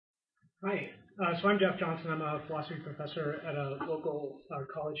Hi. So I'm Jeff Johnson. I'm a philosophy professor at a local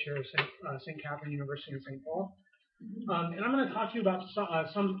college here at St. Catherine University in St. Paul. And I'm going to talk to you about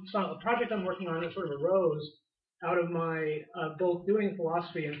a project I'm working on that sort of arose out of my both doing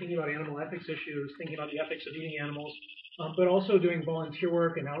philosophy and thinking about animal ethics issues, thinking about the ethics of eating animals, but also doing volunteer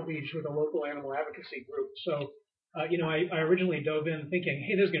work and outreach with a local animal advocacy group. So, I originally dove in thinking,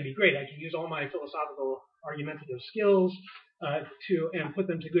 hey, this is going to be great. I can use all my philosophical argumentative skills and put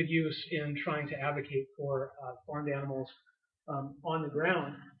them to good use in trying to advocate for farmed animals on the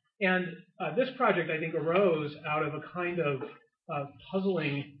ground. And this project, I think, arose out of a kind of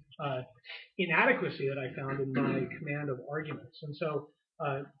puzzling inadequacy that I found in my command of arguments. And so,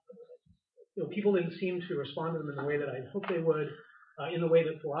 people didn't seem to respond to them in the way that I'd hoped they would, in the way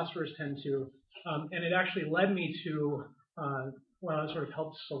that philosophers tend to. And it actually led me to, sort of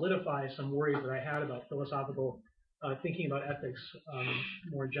helped solidify some worries that I had about philosophical thinking about ethics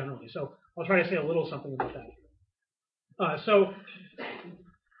more generally. So I'll try to say a little something about that.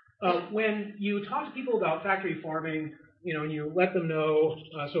 When you talk to people about factory farming, and you let them know,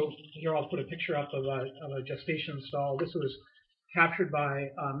 so here I'll put a picture up of a gestation stall. This was captured by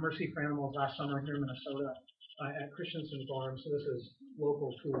Mercy for Animals last summer here in Minnesota at Christensen Farm. So this is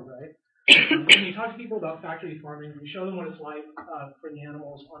local food, right? When you talk to people about factory farming, you show them what it's like for the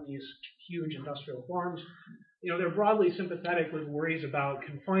animals on these huge industrial farms. They're broadly sympathetic with worries about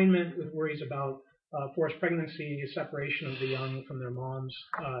confinement, with worries about forced pregnancy, separation of the young from their moms,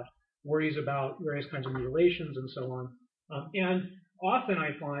 worries about various kinds of mutilations, and so on. And often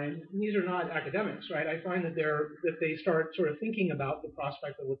I find, and these are not academics, right? I find that they start sort of thinking about the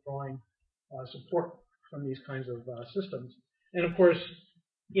prospect of withdrawing support from these kinds of systems. And of course,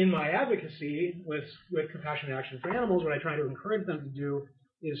 in my advocacy with Compassionate Action for Animals, what I try to encourage them to do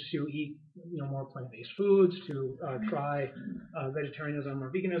is to eat more plant-based foods, to try vegetarianism or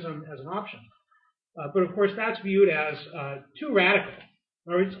veganism as an option. But of course, that's viewed as too radical,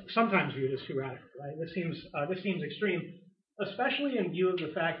 or it's sometimes viewed as too radical. Right? This seems extreme, especially in view of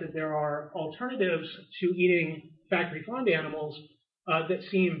the fact that there are alternatives to eating factory farmed animals that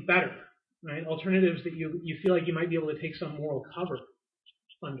seem better. Right? Alternatives that you feel like you might be able to take some moral cover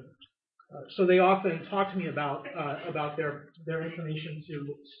under. So they often talk to me about their inclination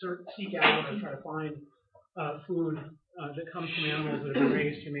to seek out and try to find food that comes from animals that have been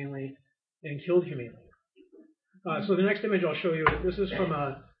raised humanely and killed humanely. So the next image I'll show you, this is from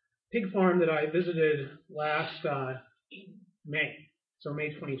a pig farm that I visited last May, so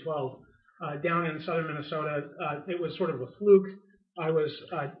May 2012, down in southern Minnesota. It was sort of a fluke. I was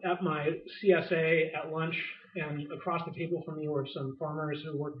at my CSA at lunch, and across the table from me were some farmers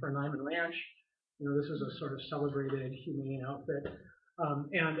who work for Nyman Ranch. This is a sort of celebrated humane outfit.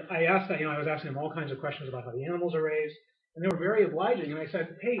 And I asked that, I was asking them all kinds of questions about how the animals are raised, and they were very obliging. And I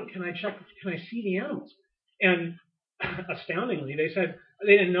said, hey, can I see the animals? And astoundingly, they said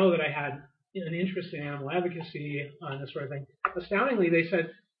they didn't know that I had an interest in animal advocacy and this sort of thing. Astoundingly, they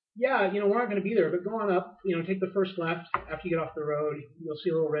said, yeah, we're not going to be there, but go on up, take the first left after you get off the road. You'll see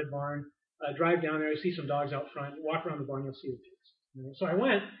a little red barn. Drive down there, see some dogs out front. Walk around the barn, you'll see the pigs. So I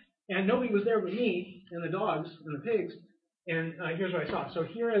went, and nobody was there but me and the dogs and the pigs. And here's what I saw. So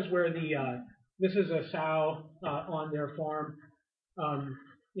here is where this is a sow on their farm.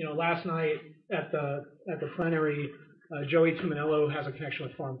 Last night at the plenary, Joey Tuminello has a connection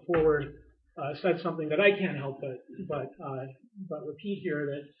with Farm Forward. Said something that I can't help but repeat here,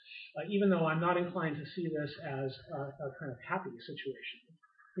 that even though I'm not inclined to see this as a kind of happy situation,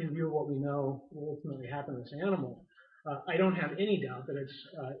 in view of what we know will ultimately happen to this animal, I don't have any doubt that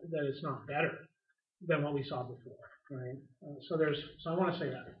it's not better than what we saw before, right? So I want to say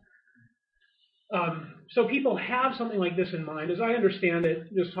that. So people have something like this in mind. As I understand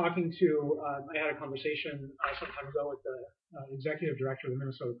it, just talking to, I had a conversation some time ago with the executive director of the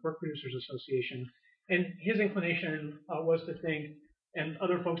Minnesota Pork Producers Association, and his inclination was to think, and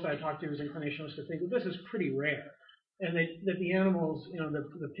other folks that I talked to, his inclination was to think that this is pretty rare, and that the animals,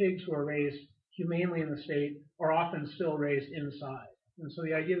 the pigs who are raised humanely in the state are often still raised inside. And so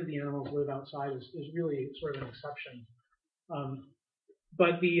the idea that the animals live outside is really sort of an exception.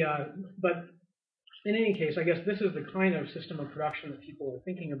 But in any case, I guess this is the kind of system of production that people are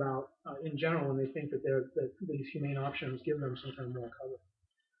thinking about in general when they think that these humane options give them some kind of moral cover.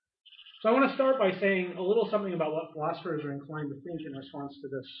 So I want to start by saying a little something about what philosophers are inclined to think in response to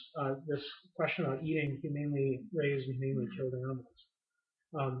this question about eating humanely raised and humanely killed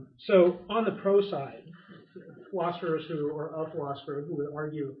animals. So on the pro side, philosophers or a philosopher who would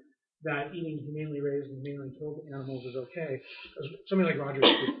argue that eating humanely raised and humanely killed animals is okay, something like Roger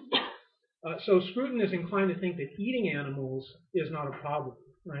Scruton. So Scruton is inclined to think that eating animals is not a problem,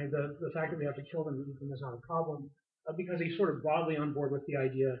 right? The fact that we have to kill them to eat them is not a problem because he's sort of broadly on board with the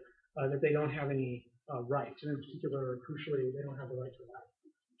idea that they don't have any rights, and in particular, crucially, they don't have the right to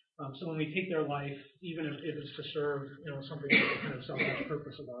life. So when we take their life, even if it's to serve, something like a kind of selfish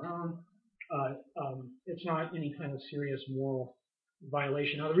purpose of our own, it's not any kind of serious moral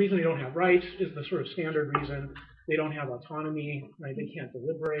violation. Now, the reason they don't have rights is the sort of standard reason. They don't have autonomy, right? They can't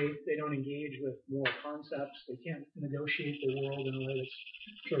deliberate. They don't engage with moral concepts. They can't negotiate the world in a way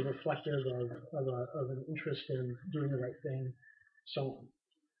that's sort of reflective of an interest in doing the right thing, so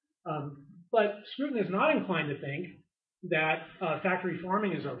on. But Scruton is not inclined to think that factory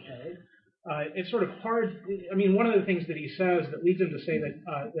farming is okay. It's sort of hard. I mean, one of the things that he says that leads him to say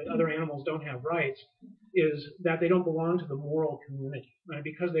that other animals don't have rights is that they don't belong to the moral community, right?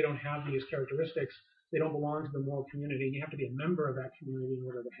 Because they don't have these characteristics, they don't belong to the moral community. You have to be a member of that community in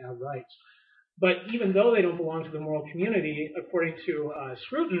order to have rights. But even though they don't belong to the moral community, according to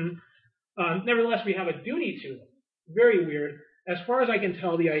Scruton, nevertheless we have a duty to them. Very weird. As far as I can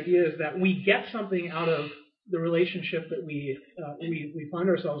tell, the idea is that we get something out of the relationship that we find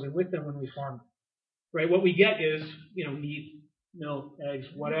ourselves in with them when we farm them, right? What we get is, meat, milk, eggs,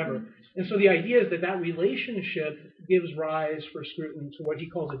 whatever. And so the idea is that relationship gives rise for Scruton to what he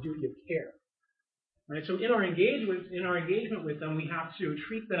calls a duty of care, right? So in our engagement with them, we have to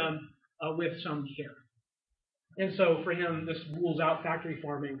treat them with some care. And so for him, this rules out factory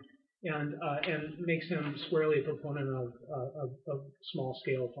farming and makes him squarely a proponent of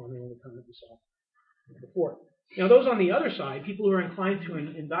small-scale farming of the kind that we saw before. Now, those on the other side, people who are inclined to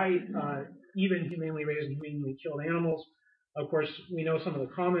indict even humanely raised and humanely killed animals, of course, we know some of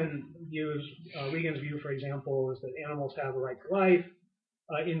the common views. Regan's view, for example, is that animals have a right to life.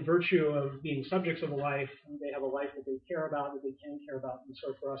 In virtue of being subjects of a life, they have a life that they care about, that they can care about, and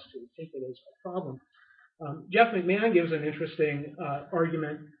so for us to take it as a problem. Jeff McMahon gives an interesting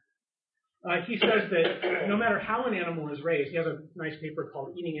argument. He says that no matter how an animal is raised, he has a nice paper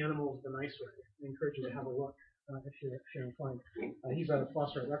called Eating Animals the Nice Way. I encourage you to have a look if you're inclined. He's a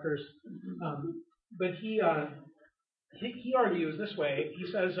philosopher at Rutgers. But he argues this way.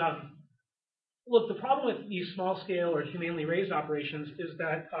 He says, look, the problem with these small-scale or humanely raised operations is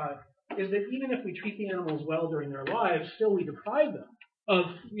that even if we treat the animals well during their lives, still we deprive them of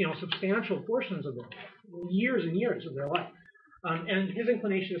substantial portions of their life, years and years of their life. And his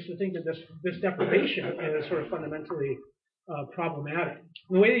inclination is to think that this deprivation is sort of fundamentally problematic.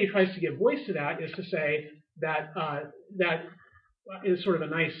 And the way that he tries to give voice to that is to say that that is sort of a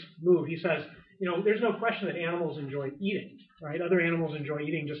nice move. He says, there's no question that animals enjoy eating, right? Other animals enjoy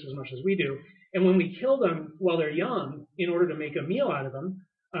eating just as much as we do. And when we kill them while they're young in order to make a meal out of them,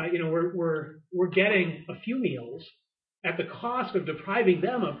 we're getting a few meals at the cost of depriving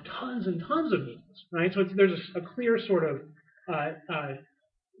them of tons and tons of meals, right? So there's a clear sort of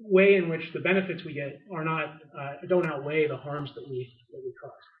way in which the benefits we get are not don't outweigh the harms that we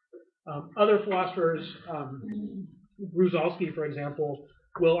cause. Other philosophers, Bruzalski, for example,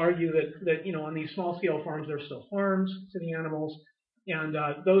 will argue that on these small-scale farms there's still harms to the animals, and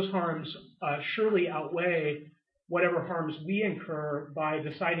those harms surely outweigh whatever harms we incur by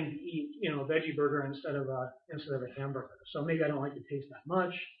deciding to eat a veggie burger instead of a hamburger. So maybe I don't like the taste that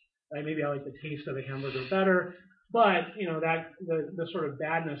much. Right? Maybe I like the taste of a hamburger better. But that the sort of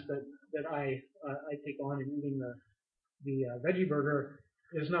badness that I take on in eating the veggie burger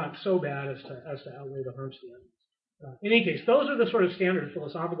is not so bad as to outweigh the harms to the animals. In any case, those are the sort of standard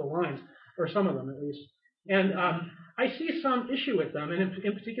philosophical lines, or some of them at least. And I see some issue with them, and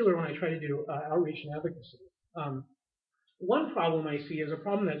in particular when I try to do outreach and advocacy. One problem I see is a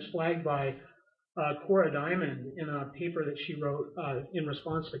problem that's flagged by Cora Diamond in a paper that she wrote in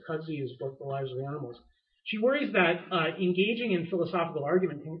response to Kudzy's book, The Lives of Animals. She worries that engaging in philosophical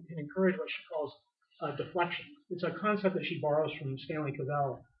argument can encourage what she calls deflection. It's a concept that she borrows from Stanley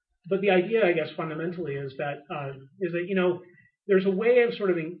Cavell. But the idea, I guess, fundamentally is that there's a way of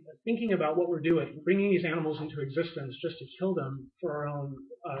sort of thinking about what we're doing, bringing these animals into existence just to kill them for our own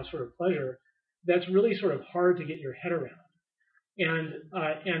sort of pleasure. That's really sort of hard to get your head around.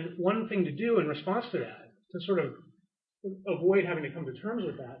 And one thing to do in response to that, to sort of avoid having to come to terms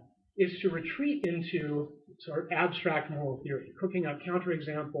with that, is to retreat into sort of abstract moral theory, cooking up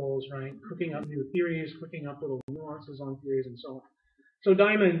counterexamples, right? Cooking up new theories, cooking up little nuances on theories, and so on. So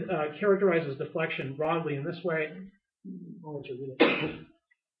Diamond characterizes deflection broadly in this way. I'll let you read it.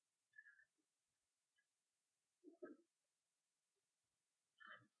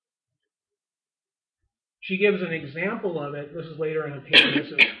 She gives an example of it. This is later in the paper.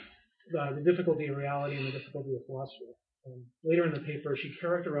 This is the difficulty of reality and the difficulty of philosophy. Later in the paper, she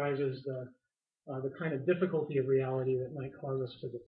characterizes the kind of difficulty of reality that might cause us to